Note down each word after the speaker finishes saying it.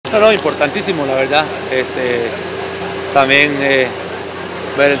No, importantísimo, la verdad. También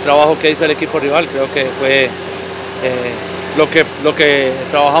ver el trabajo que hizo el equipo rival, creo que fue lo que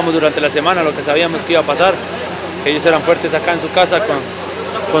trabajamos durante la semana, lo que sabíamos que iba a pasar, que ellos eran fuertes acá en su casa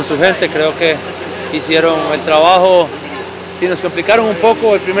con su gente. Creo que hicieron el trabajo y nos complicaron un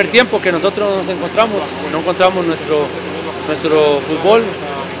poco el primer tiempo, que nosotros no encontramos nuestro fútbol.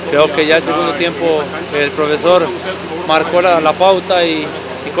 Creo que ya el segundo tiempo el profesor marcó la pauta y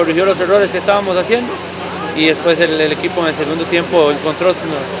corrigió los errores que estábamos haciendo, y después el equipo en el segundo tiempo encontró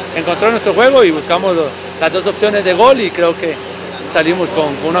nuestro juego y buscamos las dos opciones de gol, y creo que salimos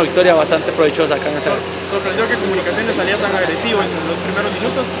con una victoria bastante provechosa acá en esa. ¿Sorprendió que Comunicaciones salía tan agresivo en los primeros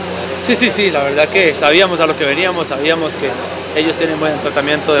minutos? Sí, la verdad que sabíamos a lo que veníamos, sabíamos que ellos tienen buen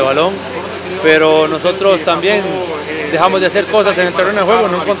tratamiento de balón, pero nosotros también dejamos de hacer cosas en el terreno de juego,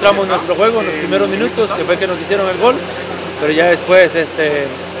 no encontramos nuestro juego en los primeros minutos, que fue que nos hicieron el gol, pero ya después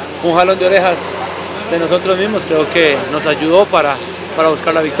un jalón de orejas de nosotros mismos creo que nos ayudó para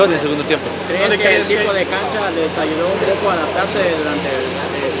buscar la victoria en el segundo tiempo. ¿Crees que el tipo de cancha les ayudó un poco a adaptarse durante el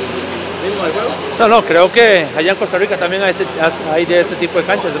ritmo del juego? No, creo que allá en Costa Rica también hay de este tipo de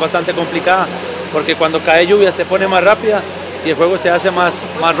canchas, es bastante complicada, porque cuando cae lluvia se pone más rápida y el juego se hace más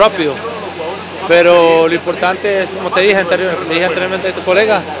rápido. Pero lo importante es, como te dije anteriormente a tu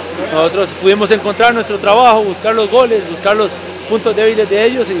colega, nosotros pudimos encontrar nuestro trabajo, buscar los goles, buscar los puntos débiles de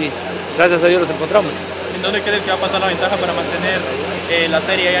ellos, y gracias a Dios los encontramos. ¿En dónde crees que va a pasar la ventaja para mantener la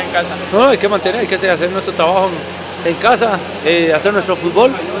serie allá en casa? No, hay que hacer nuestro trabajo en casa, hacer nuestro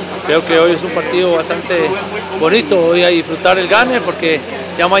fútbol. Creo que hoy es un partido bastante bonito, hoy hay que disfrutar el gane, porque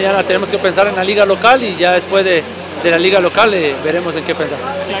ya mañana tenemos que pensar en la liga local, y ya después de la liga local veremos en qué pensar.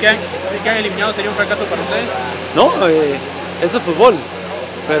 Si quedan eliminados, ¿sería un fracaso para ustedes? No, eso es fútbol,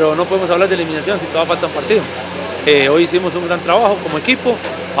 pero no podemos hablar de eliminación si todavía falta un partido. Hoy hicimos un gran trabajo como equipo,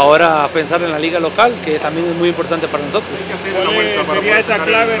 ahora pensar en la liga local, que también es muy importante para nosotros. ¿Cuál sería esa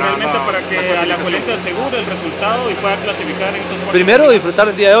clave realmente para que Alajuelense asegure el resultado y pueda clasificar en estos partidos? Primero, disfrutar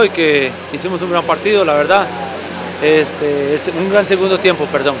el día de hoy, que hicimos un gran partido, la verdad. Es un gran segundo tiempo,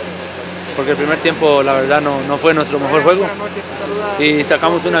 perdón, porque el primer tiempo la verdad no fue nuestro mejor juego, y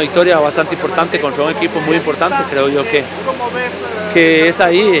sacamos una victoria bastante importante contra un equipo muy importante. Creo yo que es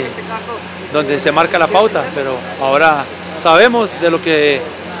ahí donde se marca la pauta, pero ahora sabemos de lo que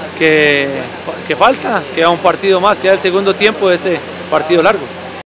falta, queda un partido más, queda el segundo tiempo de este partido largo.